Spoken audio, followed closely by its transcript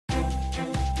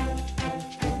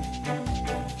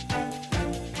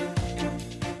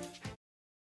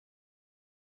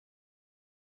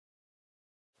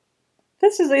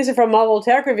This is Lisa from Mobile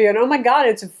Tech Review, and oh my God,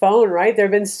 it's a phone, right? There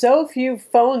have been so few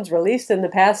phones released in the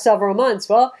past several months.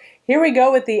 Well, here we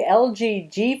go with the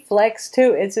LG G Flex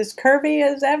 2. It's as curvy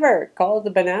as ever. Call it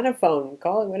the banana phone.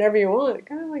 Call it whatever you want.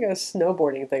 Kind of like a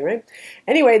snowboarding thing, right?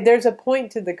 Anyway, there's a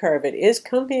point to the curve. It is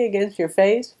comfy against your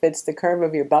face. Fits the curve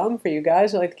of your bum for you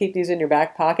guys who like to keep these in your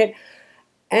back pocket.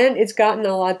 And it's gotten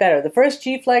a lot better. The first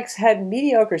G Flex had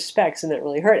mediocre specs, and that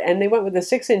really hurt. And they went with a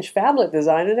 6-inch phablet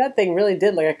design, and that thing really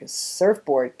did look like a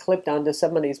surfboard clipped onto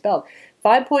somebody's belt.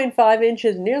 5.5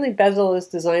 inches, nearly bezel-less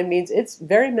design means it's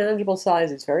very manageable size.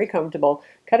 It's very comfortable.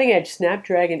 Cutting-edge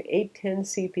Snapdragon 810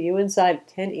 CPU inside,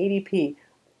 1080p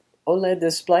OLED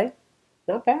display.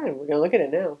 Not bad. We're going to look at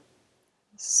it now.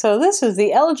 So this is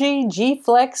the LG G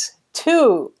Flex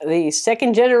 2, the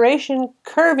second generation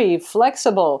curvy,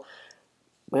 flexible,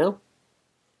 well,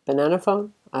 banana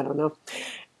phone? I don't know.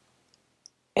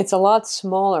 It's a lot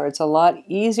smaller. It's a lot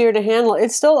easier to handle.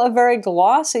 It's still a very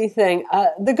glossy thing.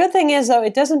 The good thing is, though,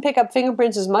 it doesn't pick up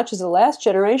fingerprints as much as the last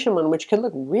generation one, which can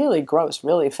look really gross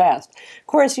really fast. Of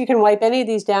course, you can wipe any of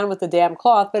these down with a damp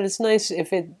cloth, but it's nice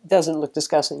if it doesn't look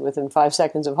disgusting within 5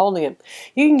 seconds of holding it.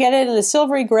 You can get it in a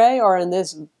silvery gray or in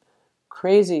this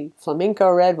crazy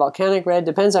flamenco red, volcanic red,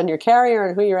 depends on your carrier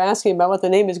and who you're asking about what the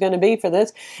name is going to be for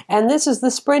this. And this is the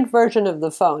Sprint version of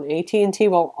the phone. AT&T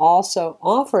will also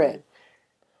offer it.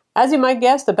 As you might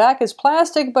guess, the back is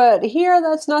plastic, but here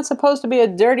that's not supposed to be a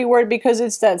dirty word because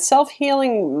it's that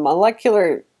self-healing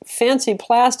molecular fancy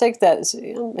plastic that's,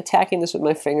 I'm attacking this with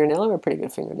my fingernail. I have a pretty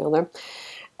good fingernail there.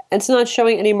 It's not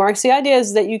showing any marks. The idea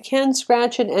is that you can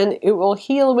scratch it and it will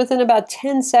heal within about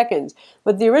 10 seconds.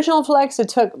 With the original Flex, it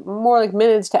took more like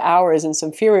minutes to hours, and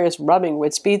some furious rubbing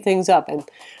would speed things up. And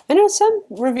I know some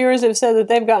reviewers have said that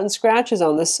they've gotten scratches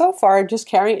on this. So far, just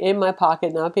carrying it in my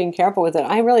pocket, not being careful with it,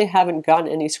 I really haven't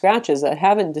gotten any scratches that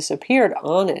haven't disappeared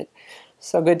on it.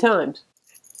 So good times.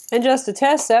 And just to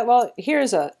test that, well,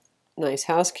 here's a nice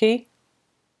house key.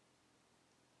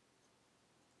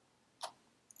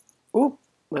 Ooh.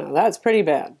 Well, that's pretty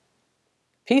bad.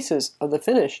 Pieces of the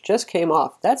finish just came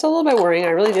off. That's a little bit worrying. I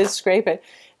really did scrape it.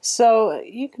 So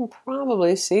you can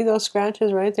probably see those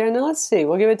scratches right there. Now let's see.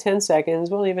 We'll give it 10 seconds.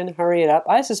 We'll even hurry it up.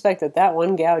 I suspect that that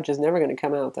one gouge is never going to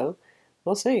come out, though.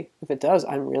 We'll see. If it does,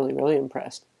 I'm really, really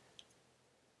impressed.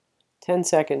 10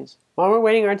 seconds. While we're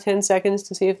waiting our 10 seconds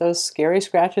to see if those scary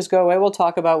scratches go away, we'll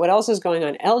talk about what else is going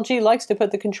on. LG likes to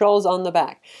put the controls on the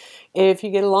back. If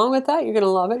you get along with that, you're going to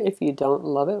love it. If you don't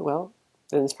love it, well,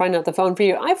 and it's probably not the phone for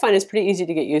you. I find it's pretty easy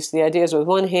to get used to. The idea is with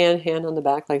one hand on the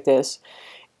back like this,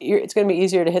 it's going to be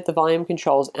easier to hit the volume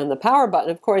controls and the power button.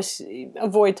 Of course,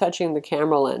 avoid touching the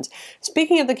camera lens.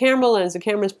 Speaking of the camera lens, the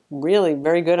camera's really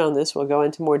very good on this. We'll go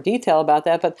into more detail about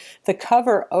that, but the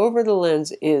cover over the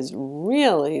lens is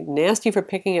really nasty for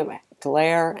picking up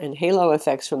glare and halo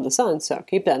effects from the sun, so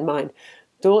keep that in mind.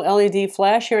 Dual LED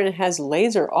flash here, and it has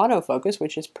laser autofocus,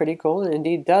 which is pretty cool and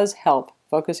indeed does help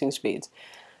focusing speeds.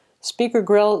 Speaker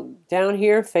grill down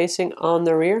here facing on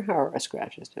the rear. How are our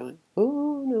scratches doing?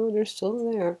 Oh, no, they're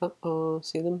still there. Uh-oh,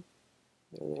 see them?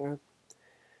 They're there.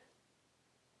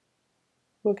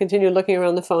 We'll continue looking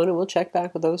around the phone and we'll check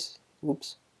back with those,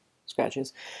 oops,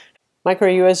 scratches. Micro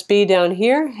USB down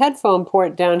here. Headphone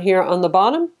port down here on the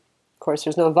bottom. Of course,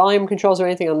 there's no volume controls or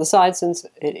anything on the side since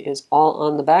it is all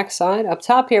on the back side. Up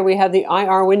top here, we have the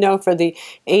IR window for the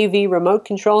AV remote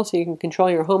control, so you can control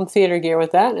your home theater gear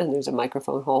with that, and there's a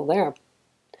microphone hole there.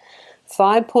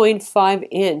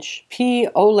 5.5-inch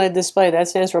P-OLED display. That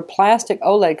stands for plastic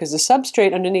OLED because the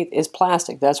substrate underneath is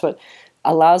plastic. That's what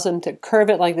allows them to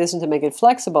curve it like this and to make it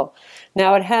flexible.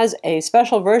 Now it has a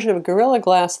special version of Gorilla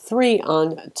Glass 3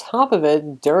 on top of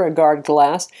it, DuraGuard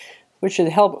glass, which should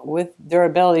help with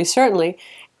durability, certainly.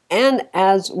 And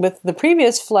as with the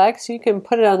previous Flex, you can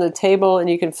put it on the table and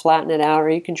you can flatten it out, or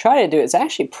you can try to do it. It's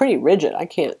actually pretty rigid. I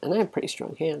can't, and I have pretty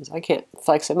strong hands. I can't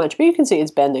flex it much, but you can see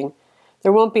it's bending.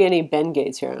 There won't be any bend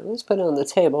gates here. Let's put it on the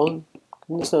table.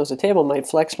 Goodness knows the table might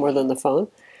flex more than the phone.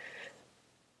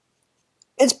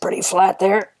 It's pretty flat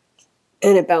there,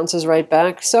 and it bounces right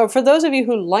back. So for those of you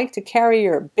who like to carry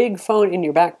your big phone in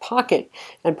your back pocket,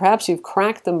 and perhaps you've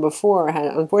cracked them before, or had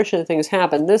unfortunate things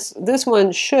happen, this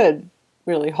one should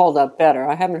really hold up better.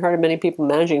 I haven't heard of many people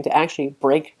managing to actually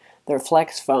break their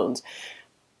Flex phones.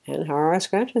 And how are our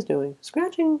scratches doing?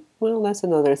 Scratching, well, that's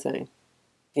another thing.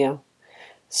 Yeah.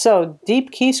 So,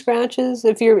 deep key scratches,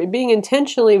 if you're being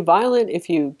intentionally violent, if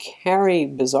you carry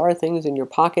bizarre things in your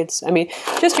pockets, I mean,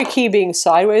 just your key being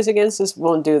sideways against this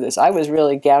won't do this. I was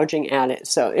really gouging at it.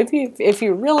 So, if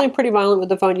you're really pretty violent with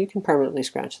the phone, you can permanently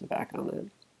scratch the back on that.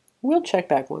 We'll check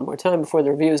back one more time before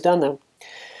the review is done, though.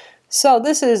 So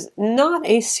this is not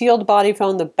a sealed body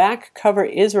phone. The back cover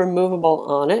is removable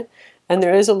on it, and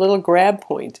there is a little grab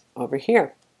point over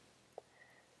here.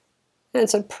 And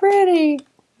it's a pretty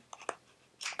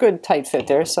good tight fit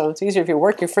there, so it's easier if you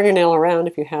work your fingernail around.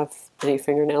 If you have any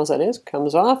fingernails, that is,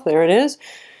 comes off. There it is.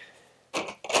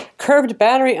 Curved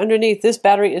battery underneath. This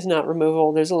battery is not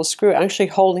removable. There's a little screw actually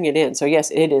holding it in. So yes,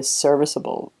 it is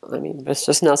serviceable. I mean, it's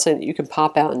just not something that you can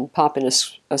pop out and pop in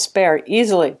a spare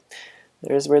easily.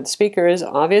 There's where the speaker is,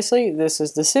 obviously. This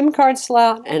is the SIM card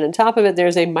slot, and on top of it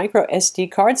there's a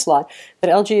microSD card slot that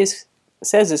LG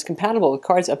says is compatible with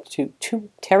cards up to 2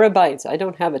 terabytes. I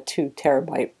don't have a 2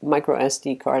 terabyte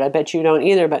microSD card. I bet you don't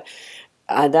either, but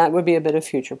that would be a bit of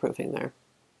future-proofing there.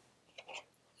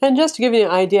 And just to give you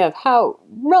an idea of how,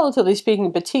 relatively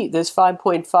speaking, petite this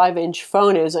 5.5-inch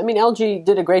phone is, I mean, LG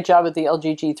did a great job with the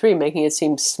LG G3, making it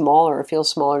seem smaller or feel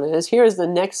smaller than it is. Here's the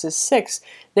Nexus 6.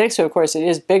 Next to, of course, it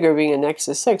is bigger being a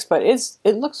Nexus 6, but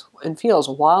it looks and feels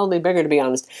wildly bigger, to be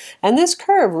honest. And this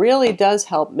curve really does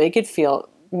help make it feel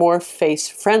more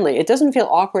face-friendly. It doesn't feel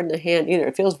awkward in the hand either.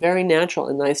 It feels very natural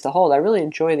and nice to hold. I really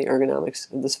enjoy the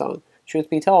ergonomics of this phone, truth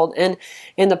be told. And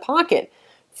in the pocket,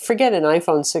 forget an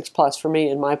iPhone 6 Plus for me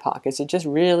in my pockets. It just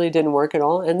really didn't work at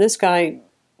all. And this guy,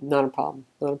 not a problem.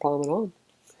 Not a problem at all.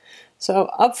 So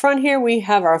up front here we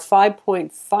have our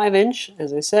 5.5-inch,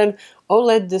 as I said,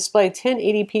 OLED display,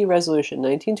 1080p resolution,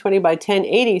 1920 by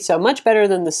 1080, so much better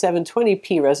than the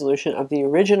 720p resolution of the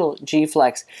original G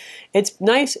Flex. It's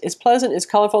nice, it's pleasant, it's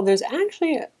colorful. There's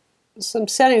actually some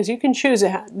settings you can choose.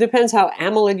 It depends how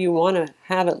AMOLED you want to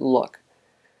have it look.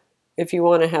 If you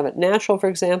want to have it natural, for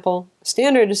example,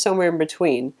 standard is somewhere in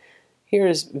between.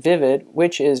 Here's vivid,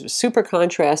 which is super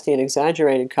contrasty and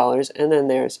exaggerated colors, and then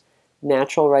there's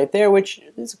natural right there, which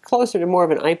is closer to more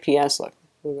of an IPS look.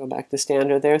 We'll go back to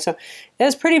standard there. So it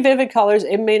has pretty vivid colors.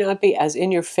 It may not be as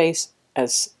in your face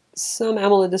as some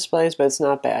AMOLED displays, but it's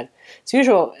not bad. As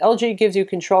usual, LG gives you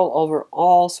control over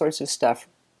all sorts of stuff.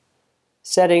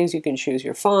 Settings, you can choose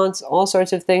your fonts, all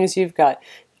sorts of things. You've got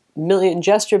a million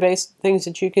gesture-based things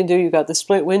that you can do. You've got the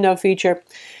split window feature.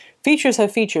 Features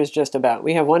have features just about.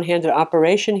 We have one-handed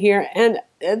operation here, and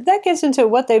that gets into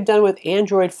what they've done with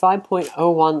Android 5.01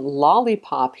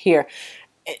 Lollipop here.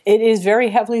 It is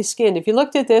very heavily skinned. If you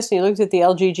looked at this and you looked at the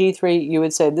LG G3, you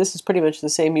would say this is pretty much the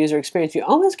same user experience. You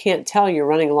almost can't tell you're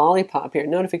running Lollipop here.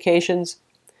 Notifications,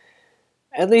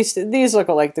 at least these look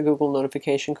like the Google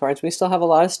notification cards. We still have a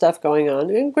lot of stuff going on.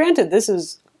 And granted, this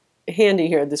is handy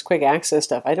here, this quick access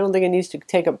stuff. I don't think it needs to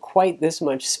take up quite this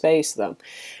much space, though.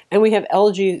 And we have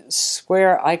LG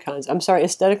square icons. I'm sorry,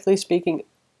 aesthetically speaking,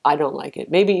 I don't like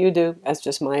it. Maybe you do. That's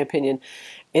just my opinion.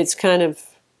 It's kind of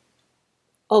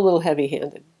a little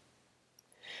heavy-handed.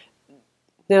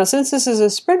 Now, since this is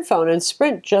a Sprint phone, and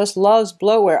Sprint just loves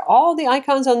bloatware, all the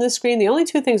icons on this screen, the only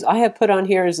two things I have put on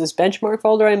here is this benchmark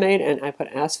folder I made, and I put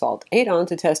Asphalt 8 on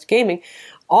to test gaming.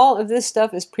 All of this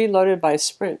stuff is preloaded by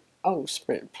Sprint. Oh,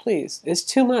 Sprint, please. It's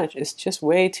too much. It's just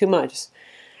way too much.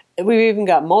 We've even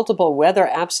got multiple weather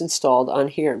apps installed on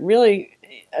here. Really,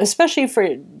 especially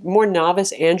for more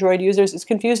novice Android users, it's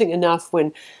confusing enough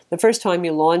when the first time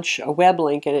you launch a web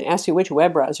link and it asks you which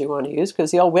web browser you want to use,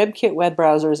 because the old WebKit web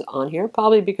browser is on here,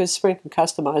 probably because Sprint can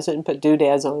customize it and put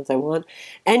doodads on it if they want.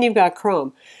 And you've got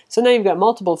Chrome. So now you've got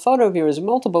multiple photo viewers,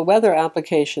 multiple weather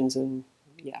applications, and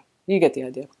yeah. You get the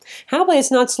idea. Happily,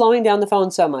 it's not slowing down the phone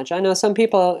so much. I know some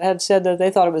people have said that they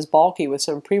thought it was bulky with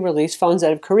some pre-release phones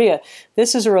out of Korea.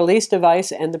 This is a release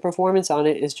device, and the performance on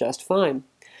it is just fine.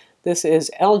 This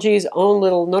is LG's own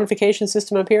little notification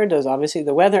system up here. It does, obviously,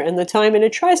 the weather and the time, and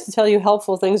it tries to tell you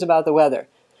helpful things about the weather.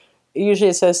 Usually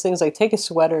it says things like, take a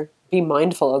sweater, be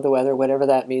mindful of the weather, whatever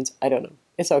that means. I don't know.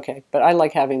 It's okay, but I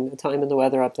like having the time and the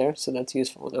weather up there, so that's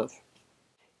useful enough.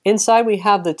 Inside we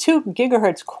have the 2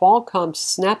 GHz Qualcomm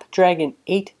Snapdragon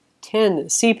 810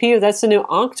 CPU. That's the new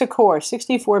octa-core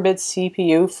 64-bit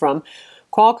CPU from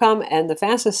Qualcomm, and the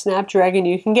fastest Snapdragon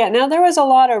you can get. Now, there was a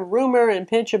lot of rumor and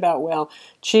pitch about, well,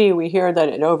 gee, we hear that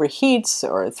it overheats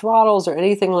or throttles or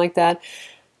anything like that.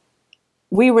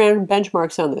 We ran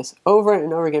benchmarks on this over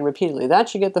and over again repeatedly. That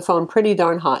should get the phone pretty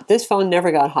darn hot. This phone never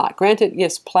got hot. Granted,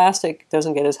 yes, plastic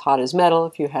doesn't get as hot as metal.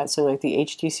 If you had something like the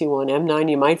HTC One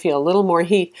M9, you might feel a little more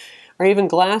heat, or even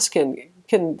glass can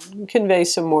convey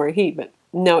some more heat. But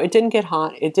no, it didn't get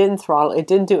hot. It didn't throttle. It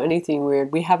didn't do anything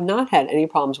weird. We have not had any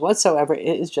problems whatsoever.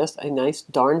 It is just a nice,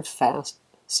 darn fast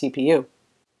CPU.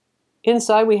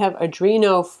 Inside we have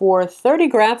Adreno 430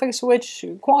 graphics, which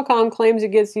Qualcomm claims it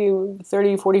gets you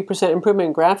 30–40% improvement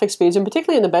in graphics speeds, and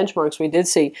particularly in the benchmarks we did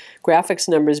see graphics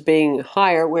numbers being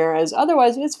higher, whereas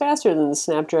otherwise it's faster than the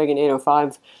Snapdragon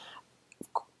 805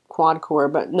 quad-core,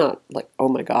 but not like, oh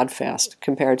my god, fast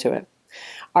compared to it.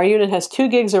 Our unit has 2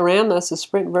 gigs of RAM, that's the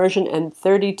Sprint version, and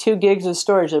 32 gigs of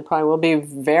storage. There probably will be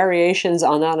variations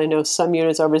on that. I know some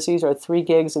units overseas are 3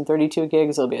 gigs and 32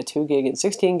 gigs. There'll be a 2 gig and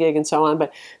 16 gig and so on.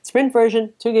 But Sprint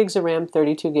version, 2 gigs of RAM,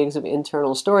 32 gigs of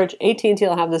internal storage. AT&T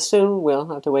will have this soon. We'll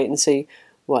have to wait and see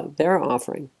what they're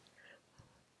offering.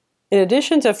 In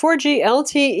addition to 4G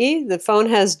LTE, the phone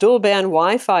has dual-band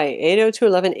Wi-Fi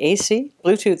 802.11ac,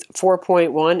 Bluetooth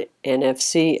 4.1,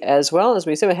 NFC as well. As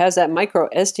we said, it has that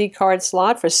microSD card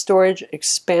slot for storage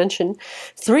expansion,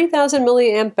 3,000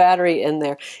 milliamp battery in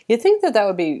there. You'd think that that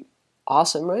would be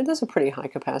awesome, right? That's a pretty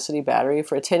high-capacity battery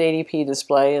for a 1080p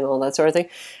display and all that sort of thing.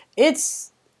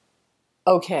 It's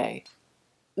okay.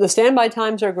 The standby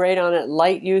times are great on it.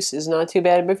 Light use is not too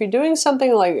bad. But if you're doing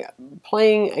something like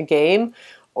playing a game,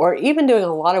 or even doing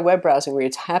a lot of web browsing where you're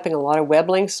tapping a lot of web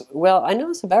links, well, I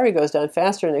noticed the battery goes down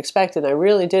faster than expected. I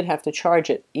really did have to charge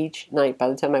it each night by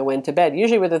the time I went to bed.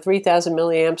 Usually with a 3,000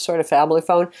 milliamp sort of phablet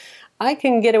phone, I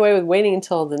can get away with waiting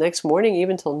until the next morning,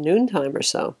 even till noontime or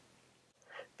so.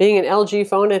 Being an LG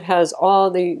phone, it has all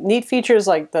the neat features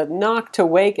like the knock to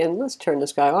wake, and let's turn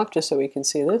this guy off just so we can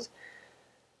see this.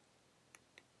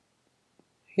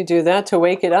 You do that to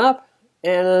wake it up,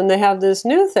 and then they have this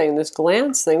new thing, this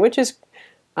glance thing, which is,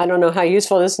 I don't know how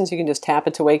useful it is since you can just tap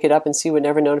it to wake it up and see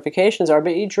whatever notifications are,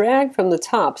 but you drag from the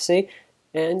top, see?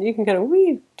 And you can kind of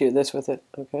do this with it,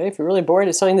 okay? If you're really bored,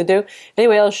 it's something to do.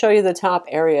 Anyway, I'll show you the top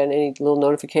area and any little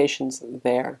notifications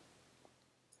there.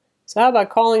 So how about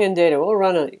calling and data? We'll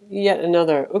run yet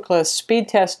another Ookla speed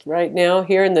test right now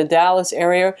here in the Dallas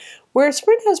area, where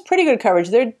Sprint has pretty good coverage.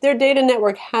 Their data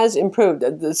network has improved.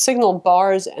 The signal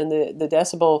bars and the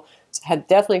decibel had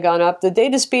definitely gone up. The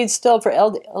data speed still for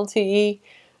LTE,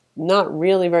 not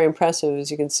really very impressive,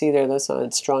 as you can see there. That's not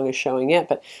its strongest showing yet.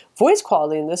 But voice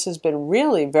quality in this has been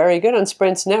really very good on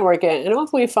Sprint's network. And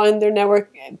often we find their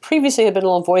network previously had been a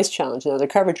little voice challenged. Now, the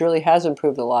coverage really has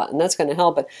improved a lot, and that's going to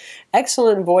help. But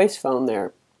excellent voice phone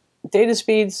there. Data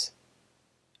speeds,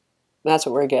 that's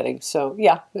what we're getting. So,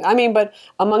 yeah. I mean, but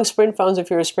among Sprint phones, if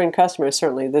you're a Sprint customer,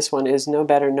 certainly this one is no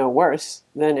better, no worse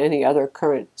than any other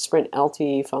current Sprint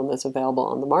LTE phone that's available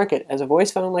on the market. As a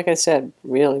voice phone, like I said,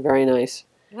 really very nice.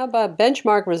 How about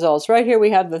benchmark results? Right here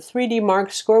we have the 3D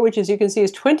Mark score, which as you can see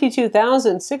is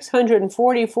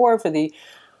 22,644 for the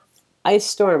Ice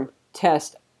Storm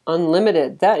test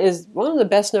unlimited. That is one of the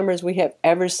best numbers we have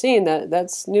ever seen.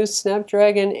 That's new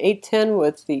Snapdragon 810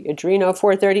 with the Adreno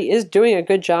 430 is doing a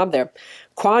good job there.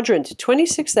 Quadrant,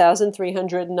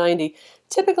 26,390.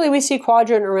 Typically we see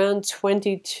quadrant around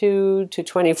 22 to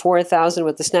 24,000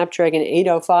 with the Snapdragon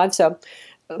 805, so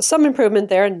some improvement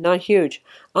there, not huge.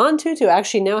 AT&T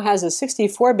actually now has a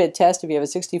 64-bit test if you have a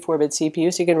 64-bit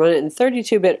CPU, so you can run it in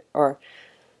 32-bit or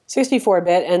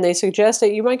 64-bit, and they suggest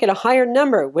that you might get a higher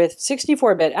number with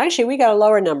 64-bit. Actually, we got a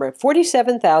lower number,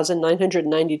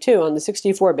 47,992 on the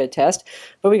 64-bit test,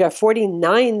 but we got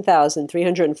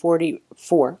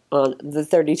 49,344 on the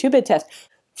 32-bit test.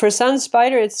 For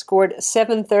SunSpider, it scored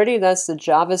 730. That's the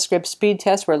JavaScript speed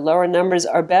test where lower numbers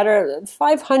are better.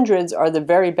 500s are the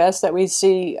very best that we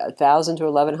see. 1,000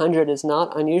 to 1,100 is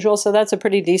not unusual, so that's a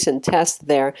pretty decent test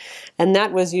there. And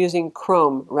that was using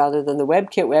Chrome rather than the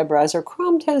WebKit web browser.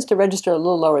 Chrome tends to register a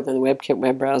little lower than the WebKit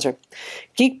web browser.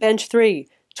 Geekbench 3.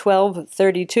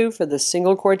 1232 for the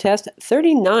single-core test,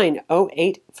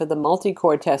 3908 for the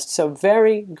multi-core test. So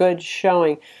very good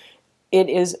showing. It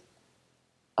is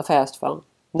a fast phone.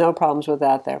 No problems with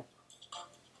that there.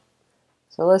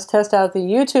 So let's test out the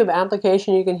YouTube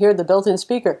application. You can hear the built-in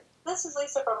speaker. This is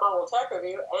Lisa from Mobile Tech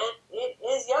Review, and it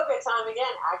is yoga time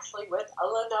again, actually, with a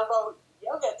Lenovo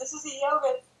Yoga. This is the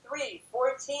Yoga 3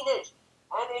 14-inch,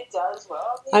 and it does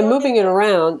well. I'm moving it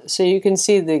around so you can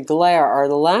see the glare, or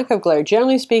the lack of glare.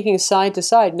 Generally speaking, side to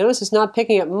side. Notice it's not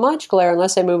picking up much glare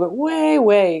unless I move it way,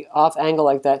 way off angle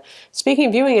like that. Speaking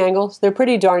of viewing angles, they're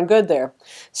pretty darn good there.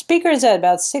 Speakers at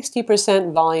about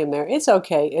 60% volume there. It's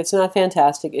okay. It's not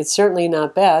fantastic. It's certainly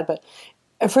not bad, but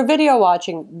for video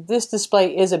watching, this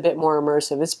display is a bit more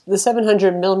immersive. It's the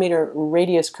 700 millimeter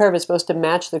radius curve is supposed to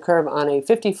match the curve on a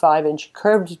 55-inch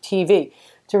curved TV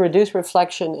to reduce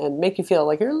reflection and make you feel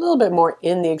like you're a little bit more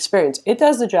in the experience. It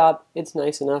does the job. It's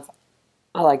nice enough.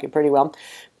 I like it pretty well.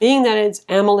 Being that it's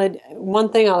AMOLED, one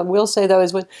thing I will say though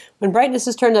is when brightness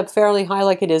is turned up fairly high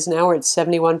like it is now, where it's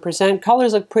 71%,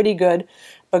 colors look pretty good,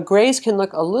 but grays can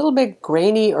look a little bit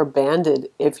grainy or banded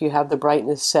if you have the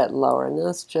brightness set lower, and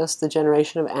that's just the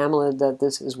generation of AMOLED that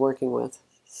this is working with.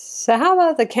 So how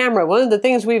about the camera? One of the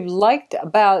things we've liked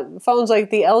about phones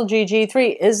like the LG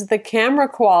G3 is the camera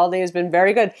quality has been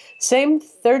very good. Same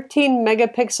 13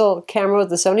 megapixel camera with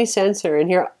the Sony sensor in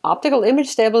here. Optical image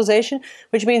stabilization,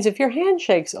 which means if your hand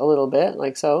shakes a little bit,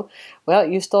 like so, well,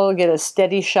 you still get a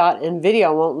steady shot and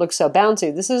video won't look so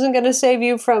bouncy. This isn't going to save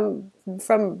you from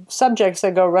subjects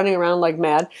that go running around like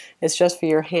mad. It's just for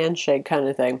your handshake kind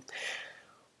of thing.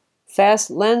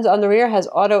 Fast lens on the rear, has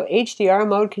auto HDR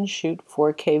mode, can shoot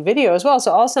 4K video as well.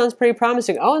 So all sounds pretty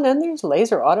promising. Oh, and then there's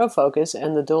laser autofocus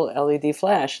and the dual LED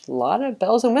flash. A lot of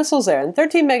bells and whistles there. And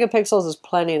 13 megapixels is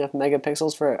plenty enough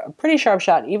megapixels for a pretty sharp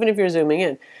shot, even if you're zooming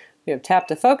in. You have tap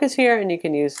to focus here, and you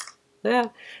can use,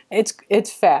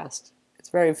 it's fast. It's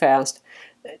very fast.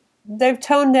 They've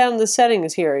toned down the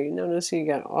settings here. You notice you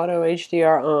got auto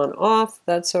HDR on, off,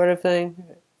 that sort of thing.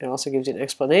 It also gives you an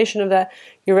explanation of that.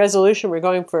 Your resolution, we're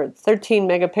going for 13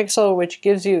 megapixel, which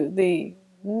gives you the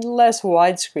less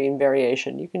widescreen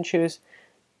variation. You can choose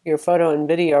your photo and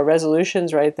video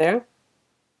resolutions right there.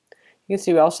 You can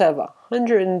see we also have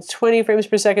 120 frames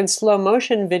per second slow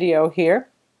motion video here.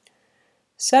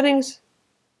 Settings,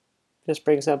 just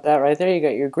brings up that right there. You got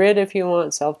your grid if you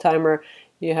want, self-timer.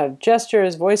 You have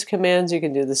gestures, voice commands. You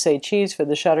can do the say cheese for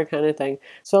the shutter kind of thing.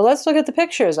 So let's look at the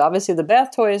pictures. Obviously, the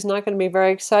bath toy is not going to be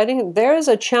very exciting. There's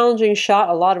a challenging shot,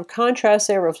 a lot of contrast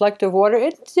there, reflective water.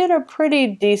 It did a pretty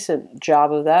decent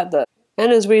job of that.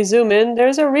 And as we zoom in,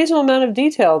 there's a reasonable amount of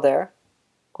detail there,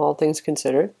 all things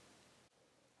considered.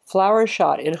 Flower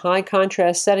shot in high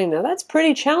contrast setting. Now that's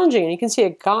pretty challenging. And you can see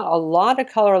it got a lot of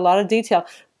color, a lot of detail.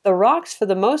 The rocks, for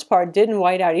the most part, didn't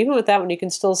white out. Even with that one, you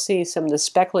can still see some of the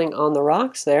speckling on the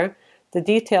rocks there. The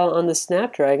detail on the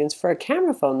Snapdragons for a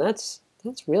camera phone, that's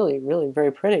really, really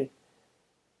very pretty.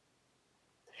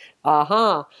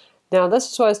 Aha! Now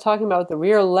this is what I was talking about with the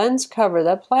rear lens cover.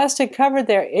 That plastic cover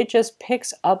there, it just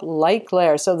picks up light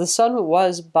glare. So the sun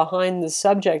was behind the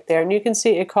subject there, and you can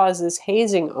see it causes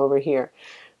hazing over here.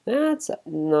 That's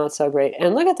not so great.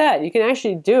 And look at that. You can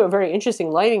actually do a very interesting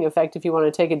lighting effect if you want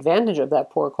to take advantage of that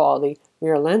poor quality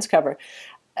rear lens cover.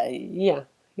 Yeah,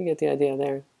 you get the idea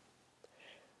there.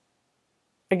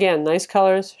 Again, nice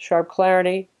colors, sharp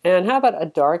clarity. And how about a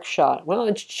dark shot? Well,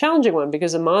 it's a challenging one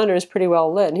because the monitor is pretty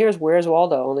well lit. And here's Where's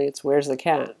Waldo, only it's Where's the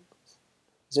Cat.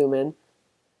 Zoom in.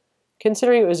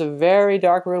 Considering it was a very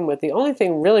dark room with the only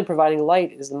thing really providing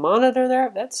light is the monitor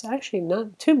there, that's actually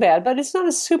not too bad, but it's not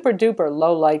a super duper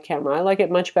low light camera. I like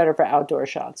it much better for outdoor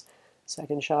shots.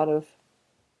 Second shot of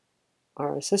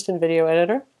our assistant video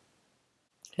editor.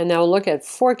 And now look at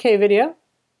 4K video.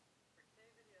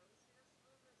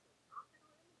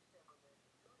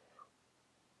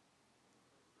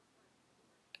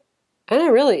 And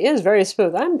it really is very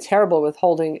smooth. I'm terrible with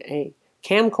holding a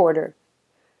camcorder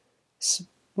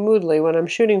smoothly when I'm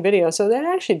shooting video, so that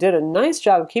actually did a nice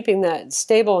job keeping that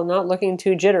stable and not looking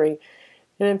too jittery.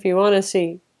 And if you want to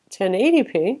see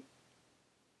 1080p,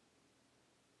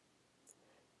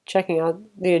 checking out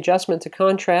the adjustment to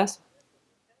contrast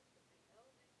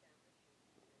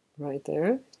right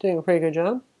there, doing a pretty good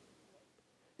job.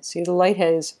 See the light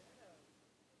haze.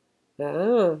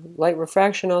 Light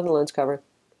refraction on the lens cover.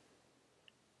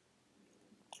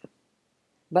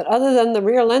 But other than the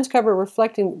rear lens cover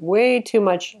reflecting way too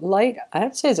much light, I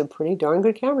have to say it's a pretty darn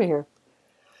good camera here.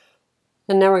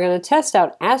 And now we're going to test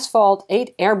out Asphalt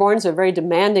 8 Airborne. It's a very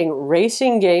demanding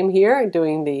racing game here,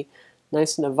 doing the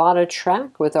nice Nevada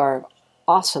track with our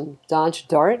awesome Dodge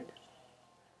Dart.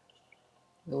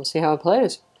 We'll see how it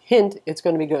plays. Hint, it's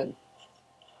going to be good.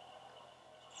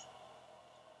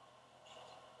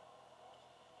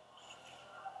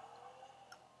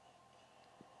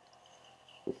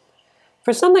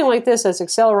 For something like this that's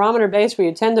accelerometer based where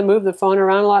you tend to move the phone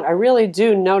around a lot, I really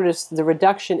do notice the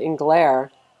reduction in glare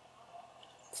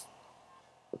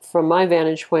from my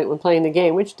vantage point when playing the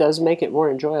game, which does make it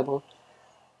more enjoyable.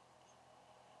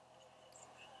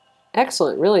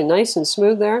 Excellent, really nice and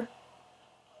smooth there.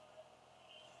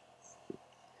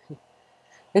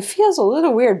 It feels a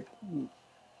little weird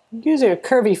using a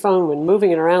curvy phone when moving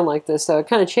it around like this, so it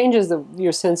kind of changes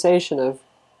your sensation of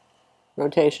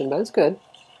rotation, but it's good.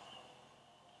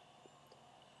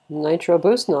 Nitro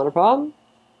boost, not a problem.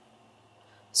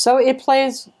 So it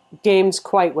plays games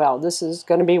quite well. This is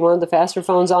going to be one of the faster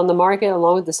phones on the market,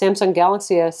 along with the Samsung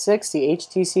Galaxy S6, the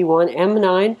HTC One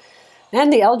M9,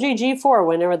 and the LG G4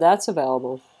 whenever that's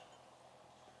available.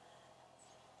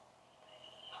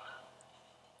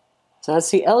 So that's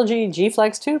the LG G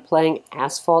Flex 2 playing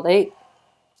Asphalt 8.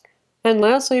 And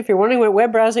lastly, if you're wondering what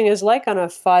web browsing is like on a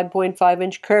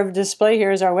 5.5-inch curved display,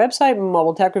 here's our website,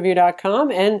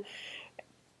 mobiletechreview.com, and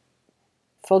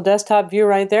full desktop view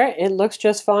right there. It looks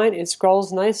just fine. It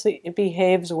scrolls nicely. It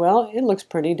behaves well. It looks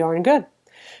pretty darn good.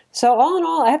 So all in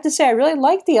all, I have to say I really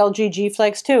like the LG G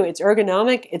Flex 2. It's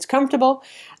ergonomic. It's comfortable.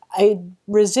 It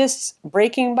resists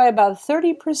breaking by about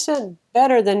 30%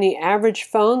 better than the average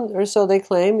phone, or so they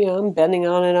claim. Yeah, I'm bending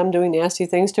on it. I'm doing nasty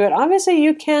things to it. Obviously,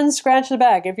 you can scratch the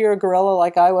back if you're a gorilla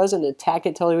like I was and attack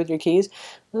it totally with your keys.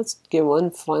 Let's give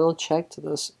one final check to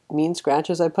those mean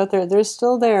scratches I put there. They're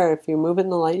still there. If you move it in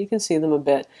the light, you can see them a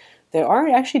bit. They are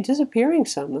actually disappearing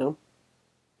some, though.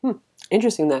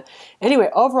 Interesting that. Anyway,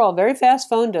 overall, very fast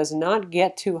phone, does not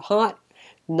get too hot.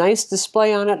 Nice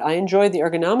display on it. I enjoy the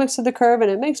ergonomics of the curve,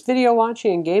 and it makes video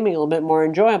watching and gaming a little bit more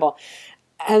enjoyable.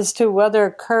 As to whether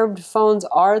curved phones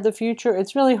are the future,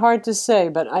 it's really hard to say,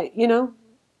 but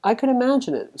I could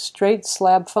imagine it. Straight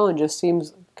slab phone just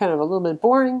seems kind of a little bit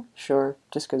boring, sure,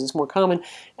 just because it's more common,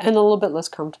 and a little bit less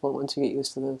comfortable once you get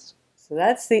used to this. So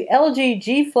that's the LG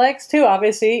G Flex 2,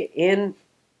 obviously in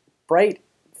bright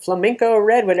flamenco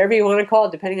red, whatever you want to call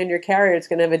it, depending on your carrier. It's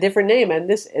going to have a different name, and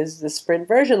this is the Sprint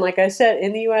version. Like I said,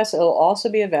 in the US, it'll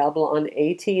also be available on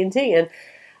AT&T, and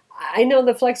I know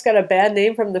the Flex got a bad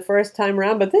name from the first time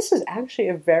around, but this is actually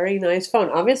a very nice phone.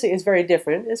 Obviously, it's very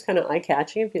different. It's kind of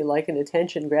eye-catching if you like an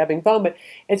attention-grabbing phone, but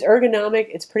it's ergonomic,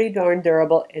 it's pretty darn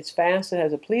durable, it's fast, it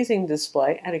has a pleasing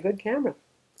display, and a good camera.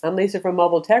 I'm Lisa from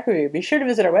Mobile Tech Review. Be sure to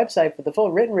visit our website for the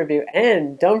full written review,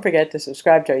 and don't forget to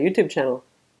subscribe to our YouTube channel.